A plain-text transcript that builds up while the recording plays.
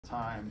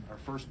time, our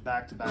first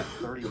back-to-back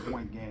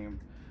 30-point game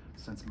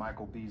since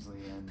Michael Beasley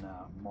in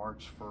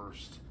March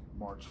 1st,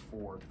 March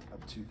 4th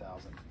of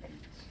 2008.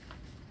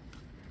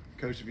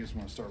 Coach, if you just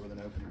want to start with an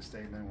opening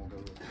statement, we'll go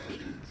to the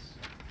questions.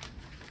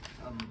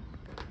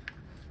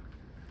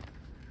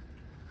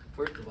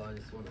 First of all, I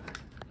just want to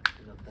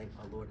thank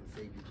my Lord and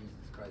Savior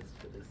Jesus Christ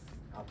for this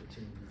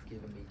opportunity He's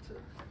given me to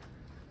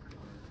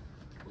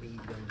lead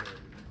young men,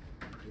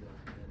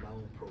 in my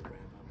own program.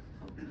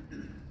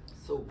 I'm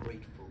so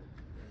grateful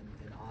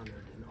and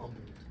honored and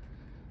humbled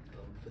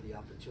for the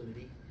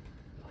opportunity.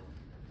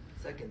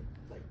 Second,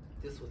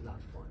 this was not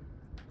fun,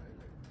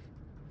 right?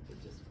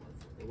 It just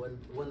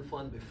wasn't. It wasn't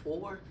fun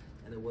before,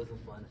 and it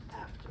wasn't fun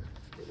after.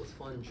 It was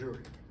fun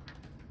during,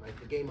 right?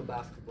 The game of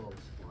basketball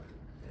is fun,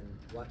 and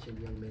watching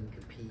young men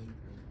compete and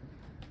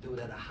do it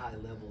at a high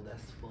level,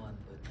 that's fun.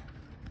 But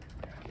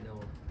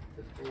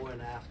before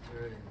and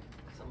after, and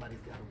somebody's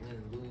got to win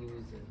and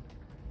lose, and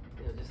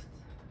just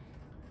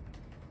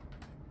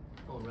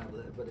going around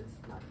with that. But it's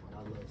not fun.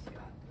 I love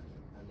Scott.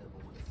 I never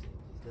want to see him.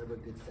 It's never a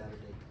good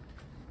Saturday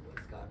when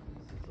Scott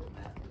loses, or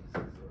Matt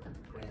loses, or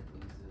Grant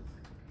loses,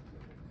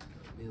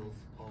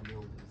 Paul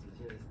Mills loses.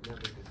 It's never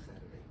a good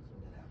Saturday when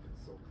that happens.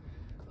 So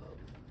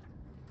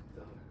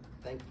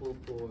thankful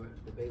for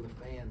the Baylor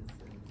fans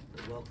and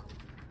the welcome.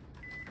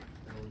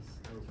 That was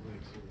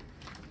really cool.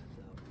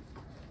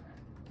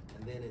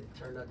 And then it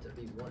turned out to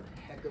be one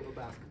heck of a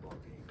basketball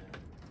game,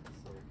 man.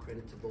 So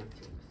credit to both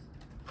teams.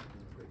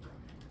 Great job.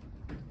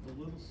 A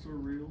little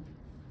surreal,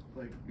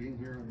 like being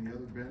here on the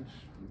other bench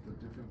with a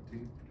different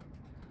team.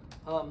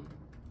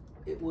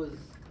 It was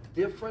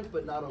different,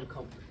 but not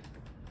uncomfortable.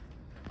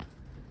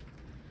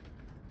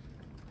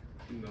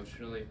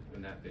 Emotionally,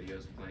 when that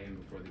video's playing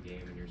before the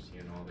game and you're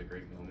seeing all the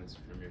great moments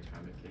from your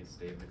time at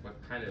K-State, what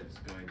kind of is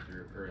going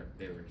through, or at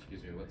Baylor,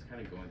 excuse me, what's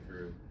kind of going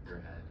through your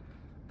head?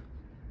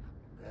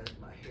 That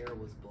my hair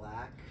was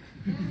black.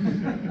 Yeah,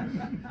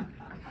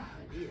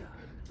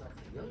 I was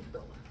a young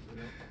fella,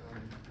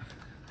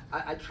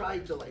 I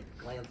tried to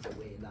glance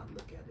away and not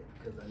look at it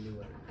because I knew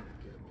I would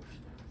get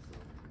emotional.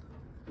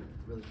 So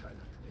really tried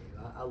not to pay it.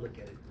 I'll look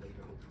at it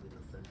later. Hopefully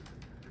they'll send it to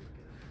me to look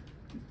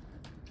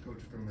at it.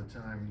 Coach, from the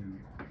time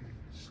you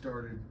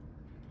started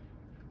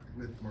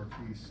with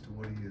Marquise to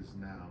what he is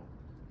now,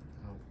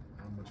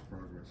 how much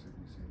progress have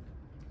you seen?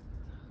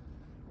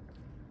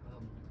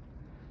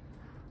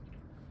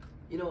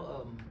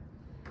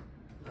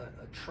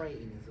 A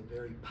train is a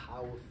very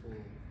powerful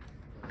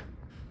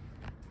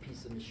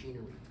piece of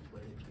machinery,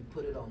 but if you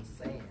put it on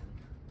sand,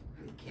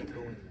 it can't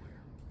go anywhere,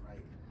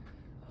 right?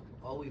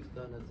 All we've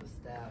done as a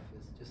staff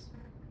is just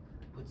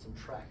put some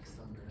tracks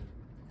under it,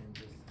 and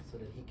just so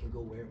that he can go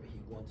wherever he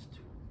wants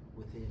to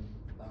within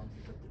the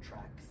boundaries of the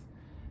tracks.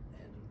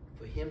 And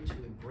for him to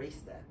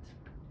embrace that,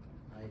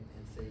 right,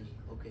 and say,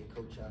 okay,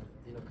 coach,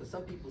 because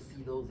some people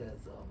see those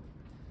as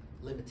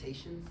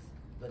limitations,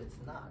 but it's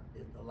not.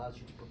 It allows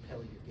you to propel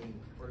your game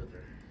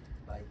further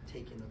by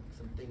taking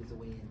some things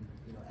away and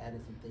adding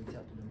some things,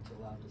 helping them to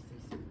allow them to see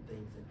certain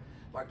things. And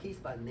Marquise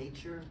by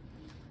nature,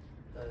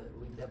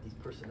 we have these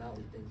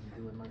personality things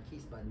we do, and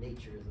Marquise by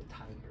nature is a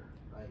tiger,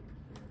 right?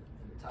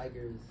 And the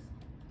tiger is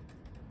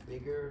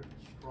bigger,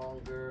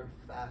 stronger,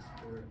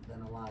 faster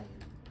than a lion,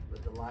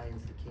 but the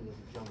lion's the king of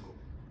the jungle,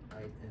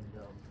 right?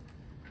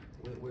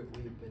 And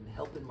we've been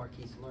helping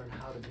Marquise learn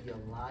how to be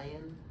a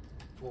lion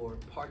for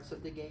parts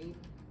of the game,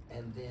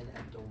 and then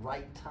at the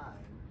right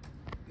time,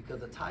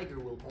 because a tiger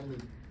will only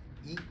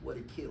eat what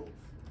it kills.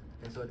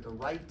 And so at the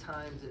right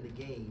times in the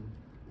game,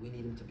 we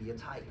need him to be a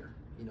tiger,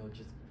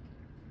 just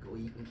go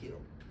eat and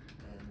kill.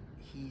 And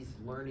he's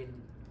learning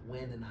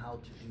when and how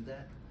to do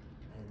that,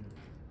 and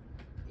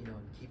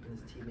keeping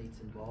his teammates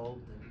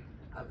involved.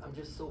 And I'm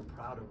just so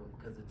proud of him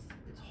because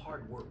it's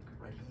hard work,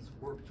 right? He's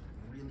worked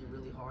really,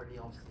 really hard in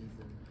the off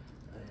season,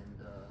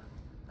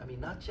 and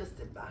not just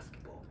in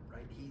basketball,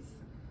 right?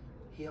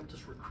 He helped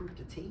us recruit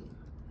the team,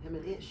 him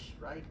and Ish,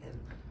 right?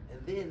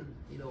 And then,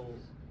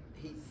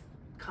 he's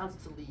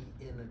constantly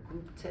in a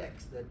group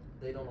text that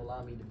they don't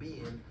allow me to be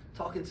in,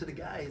 talking to the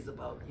guys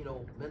about,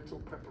 mental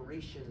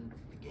preparation,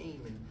 the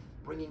game, and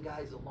bringing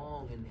guys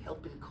along and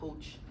helping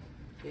coach.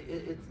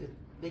 It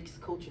makes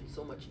coaching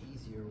so much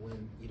easier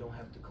when you don't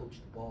have to coach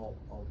the ball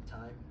all the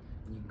time,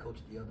 and you can coach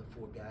the other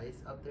 4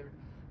 guys out there.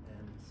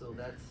 And so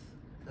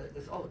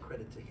it's all a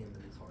credit to him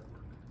and his hard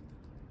work.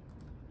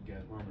 You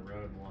guys went on the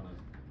road and won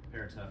a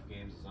pair of tough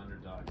games as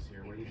underdogs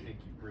here. What do you think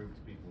you proved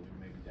to people who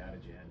maybe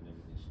doubted you heading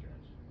into this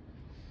stretch?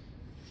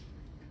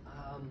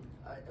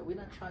 We're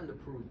not trying to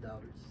prove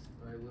doubters,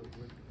 right?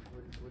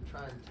 We're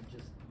trying to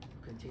just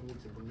continue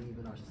to believe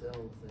in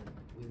ourselves, and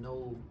we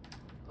know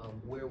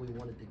where we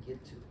wanted to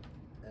get to,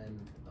 and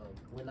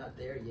we're not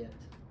there yet,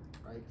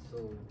 right?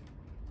 So,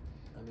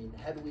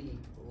 had we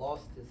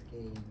lost this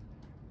game,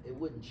 it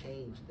wouldn't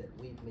change that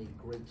we've made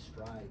great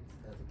strides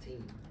as a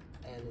team,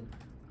 and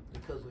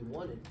because we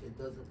won it, it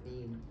doesn't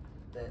mean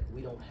that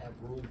we don't have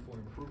room for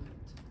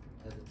improvement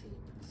as a team.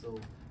 So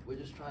we're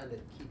just trying to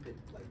keep it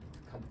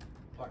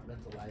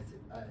compartmentalize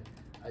it.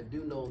 I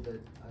do know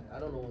that I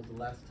don't know when was the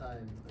last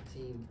time a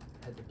team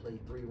had to play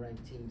 3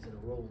 ranked teams in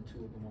a row and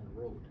 2 of them on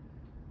the road.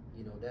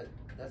 You know,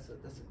 that's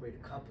a great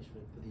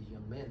accomplishment for these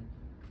young men.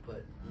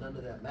 But none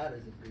of that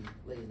matters if we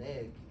lay an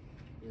egg,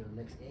 you know,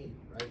 next game,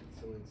 right?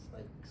 So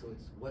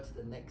it's what's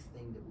the next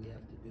thing that we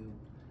have to do.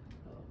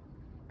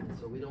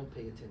 So we don't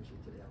pay attention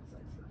to the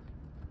outside stuff.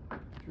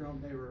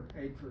 Jerome, they were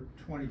 8 for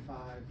 25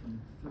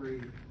 from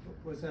 3.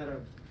 Was that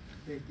a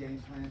big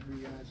game plan for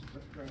you guys to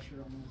put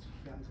pressure on those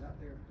guys out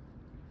there?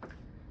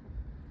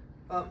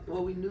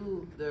 Well, we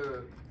knew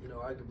they're, you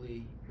know,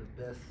 arguably the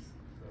best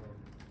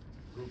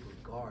group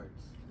of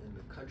guards in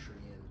the country,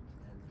 and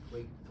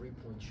great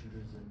 3-point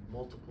shooters, and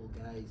multiple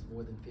guys,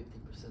 more than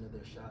 50% of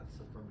their shots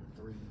are from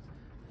the 3.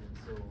 And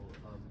so,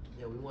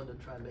 yeah, we wanted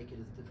to try and make it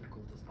as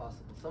difficult as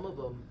possible. Some of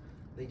them,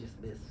 they just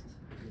missed,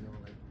 you know,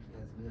 like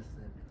guys missed,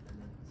 and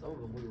then some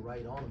of them we were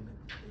right on them and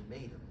they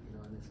made them, you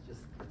know, and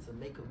it's a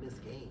make or miss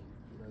game,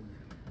 you know,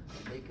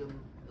 you make them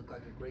look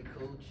like a great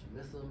coach, you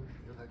miss them,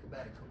 you look like a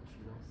bad coach,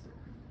 you know, so.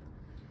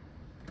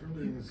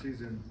 Early in the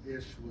season,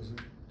 Ish wasn't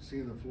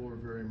seeing the floor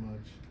very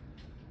much.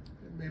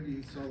 And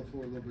maybe he saw the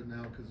floor a little bit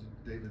now because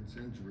of David's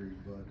injury,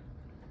 but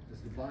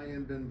has the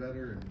buy-in been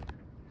better? And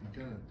he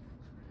kind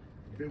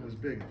of, it was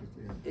big at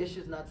the end. Ish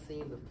is not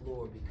seeing the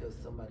floor because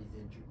somebody's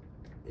injured.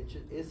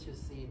 It's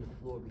just seeing the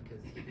floor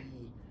because he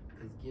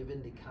is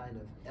given the kind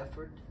of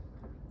effort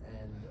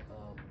and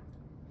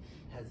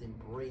has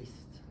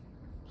embraced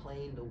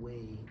playing the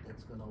way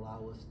that's going to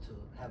allow us to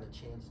have a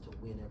chance to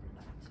win every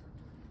night.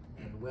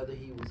 And whether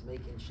he was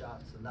making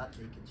shots or not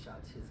making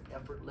shots, his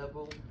effort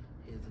level,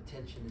 his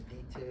attention to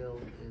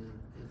detail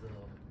is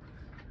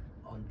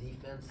on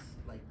defense,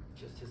 like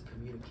just his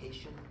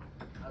communication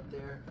out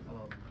there,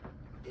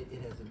 it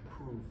has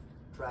improved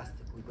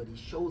drastically, but he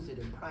shows it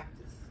in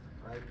practice,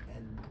 right?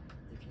 And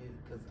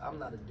because I'm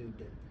not a dude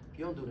that, if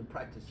you don't do it in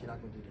practice, you're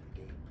not going to do it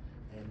in the game.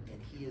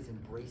 And he has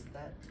embraced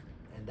that,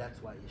 and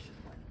that's why Ish is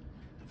playing.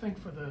 I think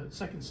for the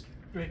second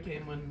straight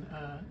game when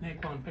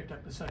Naquan picked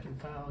up the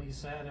second foul, you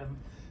sat him.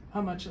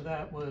 How much of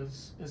that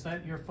is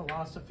that your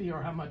philosophy,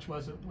 or how much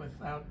was it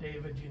without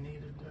David you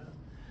needed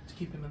to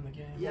keep him in the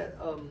game? Yeah,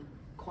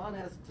 Quan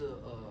has to,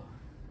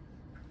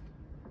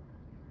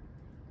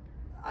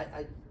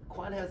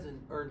 Quan hasn't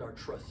earned our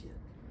trust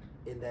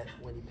yet, in that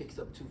when he picks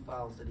up 2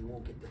 fouls that he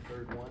won't get the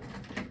 3rd one,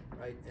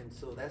 right? And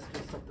so that's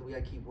just something we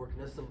gotta keep working.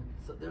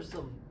 There's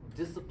some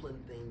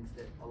discipline things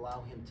that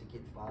allow him to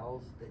get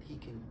fouls that he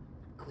can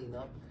clean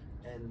up,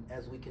 and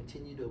as we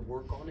continue to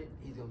work on it,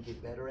 he's gonna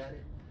get better at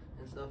it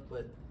and stuff.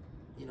 But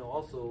you know,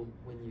 also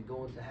when you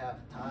go into half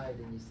tied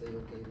and you say,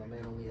 okay, my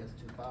man only has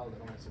 2 fouls, I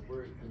don't have to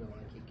worry, you know,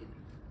 like he can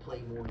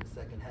play more in the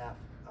second half.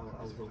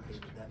 I was okay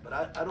with that, but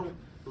I don't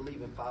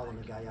believe in fouling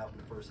a guy out in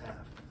the first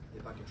half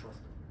if I can trust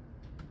him.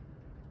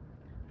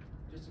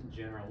 Just in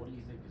general, what do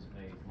you think has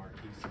made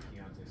Marquise and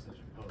Keontae such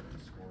a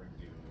potent scoring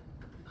duo?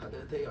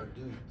 They are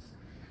dudes,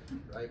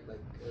 right? Like,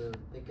 I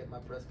think at my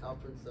press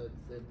conference I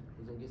said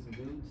we're gonna get some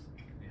dudes,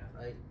 Yeah.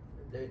 right?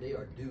 They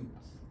are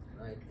dudes,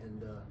 right?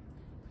 And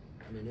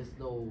I mean, it's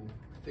no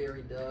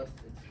fairy dust.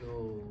 It's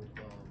no,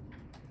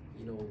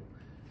 you know,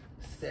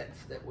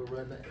 sets that we're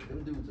running.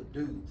 Them dudes are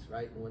dudes,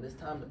 right? And when it's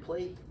time to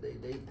play, they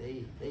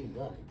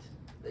want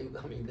it. They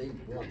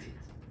want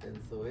it. And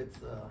so it's,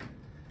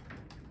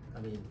 I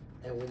mean,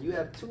 and when you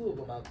have 2 of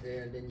them out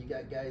there, and then you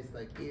got guys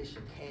like Ish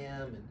and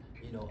Cam, and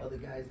you know other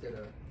guys that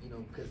are, you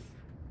know, because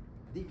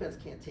defense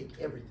can't take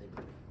everything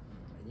away,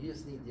 and you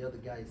just need the other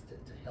guys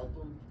to help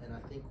them. And I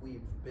think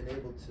we've been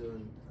able to.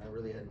 And I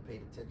really hadn't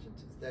paid attention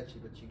to the stat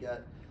sheet, but you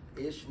got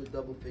Ish with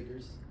double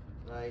figures,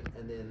 right?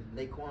 And then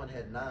Naquan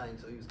had 9,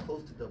 so he was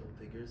close to double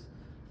figures,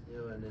 you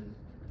know. And then,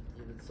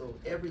 you know, so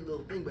every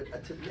little thing.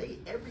 But today,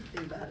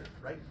 everything mattered,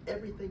 right?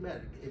 Everything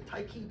mattered. If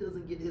Tyke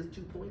doesn't get his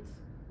 2 points,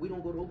 we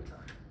don't go to overtime.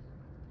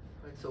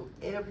 Right, so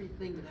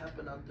everything that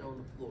happened out there on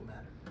the floor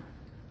mattered.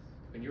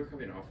 When you were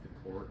coming off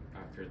the court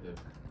after the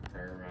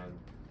prior round,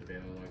 the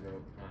Baylor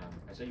logo,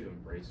 I saw you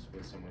embrace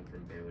with someone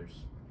from Baylor's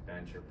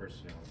bench or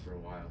personnel for a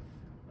while.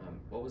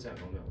 What was that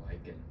moment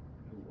like, and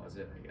who was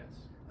it, I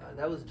guess?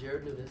 That was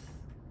Jared Nunes,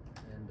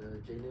 and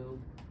Janu.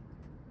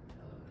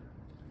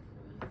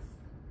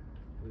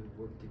 We've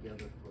worked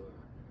together for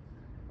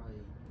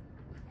probably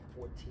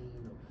 14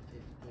 or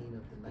 15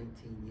 of the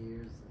 19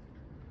 years.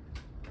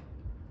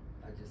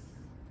 I just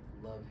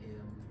love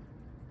him.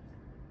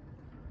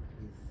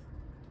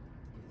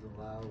 He's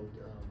allowed,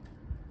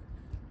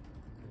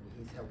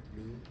 he's helped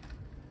me,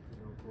 you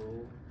know, grow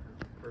as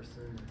a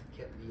person,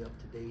 kept me up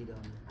to date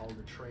on all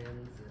the trends,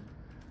 and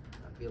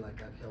I feel like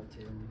I've helped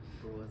him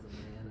grow as a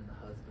man and a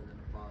husband and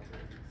a father.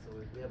 So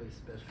we have a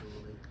special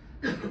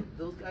relationship.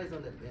 Those guys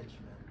on that bench,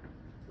 man,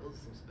 those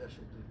are some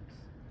special dudes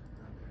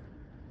out there.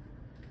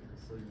 You know,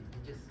 so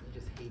you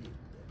just hate it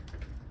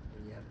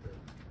when you have to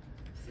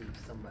see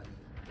somebody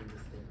in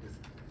this thing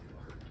discipline you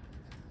or hurt.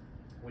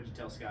 What'd you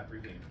tell Scott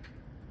pregame?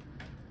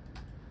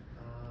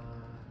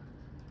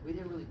 We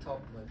didn't really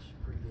talk much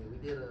pregame. We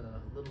did a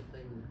little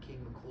thing with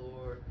King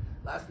McClure.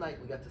 Last night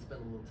we got to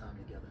spend a little time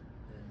together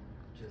and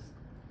just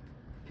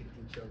picked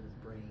each other's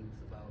brains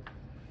about,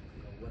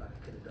 you know, what I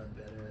could have done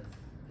better as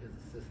his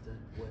assistant,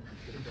 what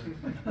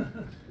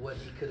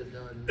he could have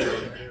done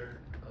better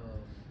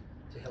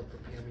to help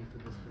prepare me for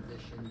this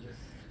position.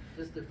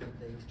 Just different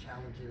things,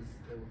 challenges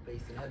that we're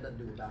facing. It had nothing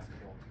to do with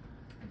basketball.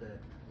 That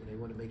they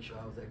want to make sure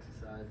I was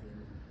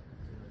exercising.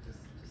 Just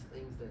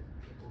things that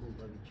people who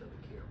love each other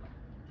care about.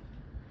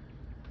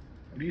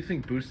 What do you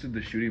think boosted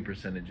the shooting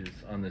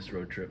percentages on this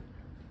road trip?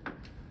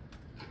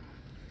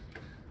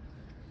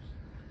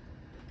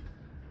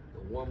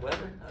 The warm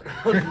weather?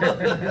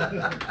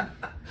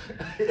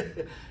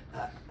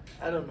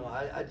 I don't know.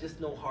 I just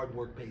know hard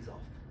work pays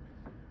off.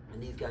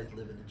 And these guys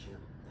live in the gym,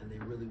 and they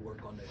really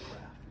work on their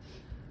craft.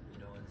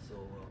 And so,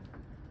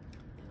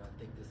 I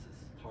think this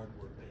is hard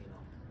work paying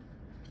off.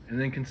 And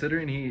then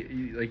considering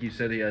he, like you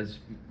said, he has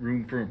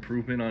room for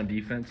improvement on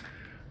defense,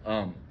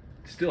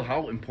 still,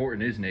 how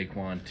important is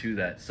Naquan to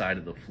that side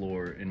of the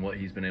floor and what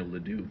he's been able to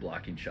do,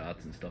 blocking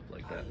shots and stuff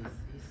like that?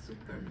 He's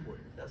super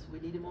important. That's why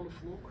we need him on the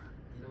floor.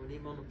 We need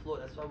him on the floor.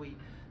 That's why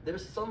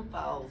there's some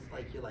fouls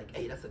like you're like,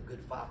 hey, that's a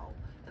good foul.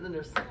 And then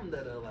there's some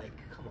that are like,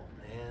 come on,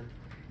 man.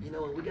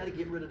 And we got to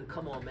get rid of the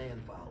come on,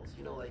 man fouls.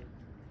 Like,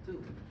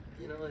 dude,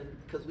 and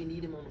because we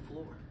need him on the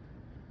floor.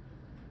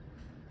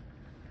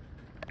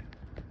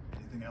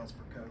 Anything else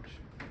for Coach?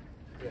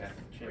 Yes.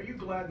 Are you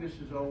glad this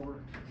is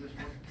over, this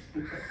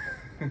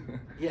one?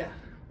 Yeah.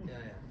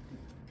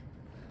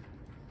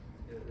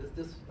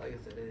 This, like I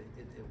said, it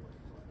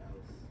wasn't fun. I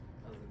was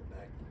in the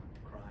back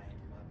crying.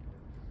 My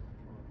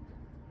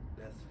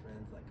best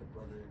friends, like a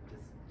brother,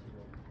 just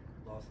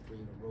lost 3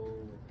 in a row.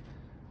 And,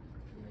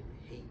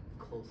 you hate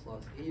close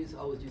losses. He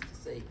always used to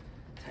say,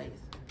 Tang,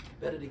 it's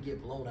better to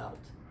get blown out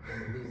than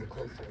to lose a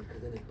close one,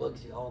 because then it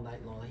bugs you all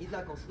night long. He's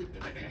not gonna sleep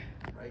tonight,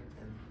 right?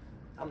 And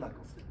I'm not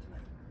gonna sleep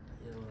tonight,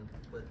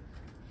 but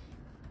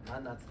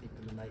I'm not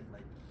sleeping tonight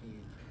like he.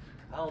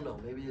 I don't know.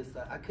 Maybe it's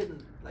I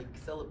couldn't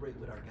celebrate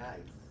with our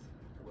guys.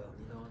 Well,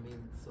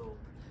 So,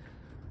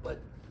 but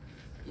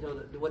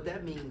what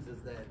that means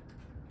is that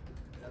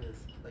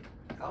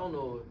I don't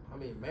know.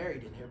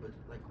 Married in here, but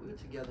we were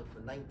together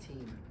for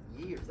 19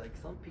 years.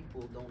 Some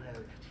people don't have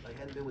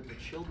hadn't been with their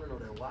children or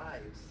their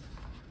wives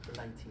for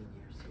 19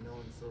 years. And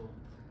so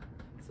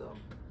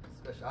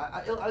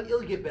special.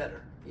 It'll get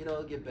better.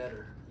 It'll get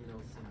better.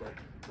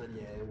 But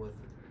yeah, it wasn't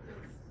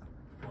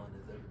as fun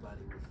as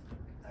everybody was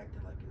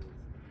acting like it was.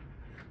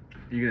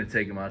 You gonna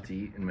take him out to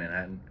eat in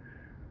Manhattan?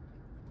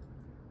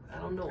 I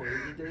don't know.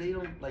 They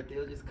don't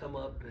they'll just come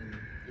up and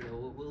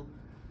we'll.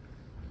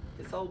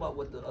 It's all about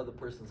what the other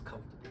person's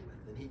comfortable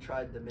with, and he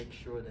tried to make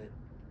sure that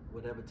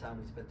whatever time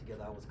we spent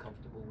together, I was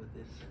comfortable with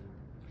it and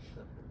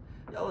stuff.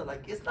 And y'all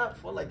it's not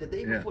fun. The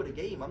day before the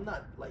game, I'm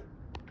not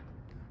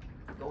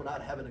going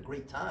out having a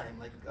great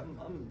time.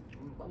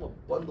 I'm a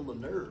bundle of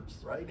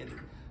nerves, right? And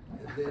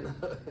then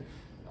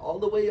all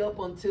the way up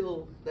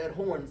until that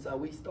horn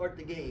sound, we start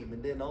the game,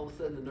 and then all of a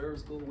sudden the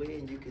nerves go away,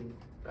 and you can.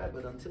 Right,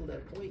 but until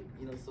that point,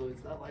 so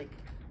it's not like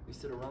we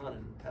sit around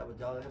and have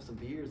some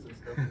beers and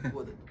stuff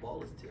before the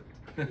ball is tipped.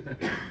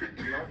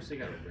 You obviously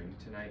got a ring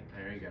tonight.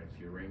 I know you got a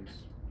few rings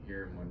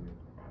here, and one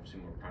you're obviously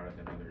more proud of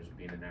than others,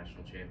 being a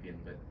national champion.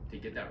 But to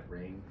get that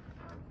ring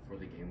for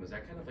the game, was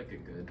that kind of a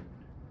good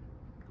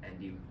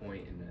ending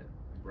point and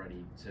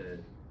ready to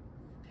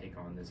take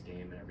on this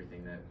game and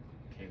everything that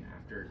came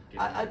after?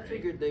 I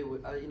figured they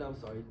would. I'm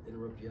sorry to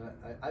interrupt you.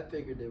 I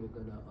figured they were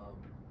gonna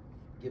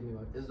give me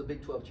it was a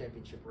Big 12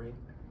 championship ring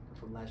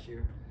from last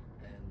year,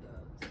 and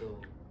so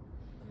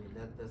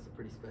that's a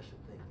pretty special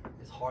thing.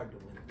 It's hard to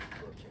win a Big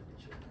 12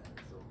 championship,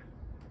 man. So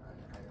I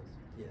was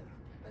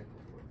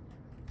thankful for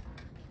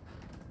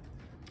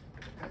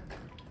it.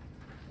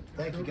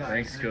 Thank you, guys.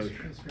 Thanks, Coach.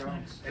 Thanks,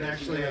 Jerome. And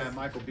actually,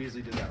 Michael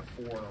Beasley did that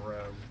 4 in a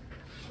row.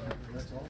 So That's all.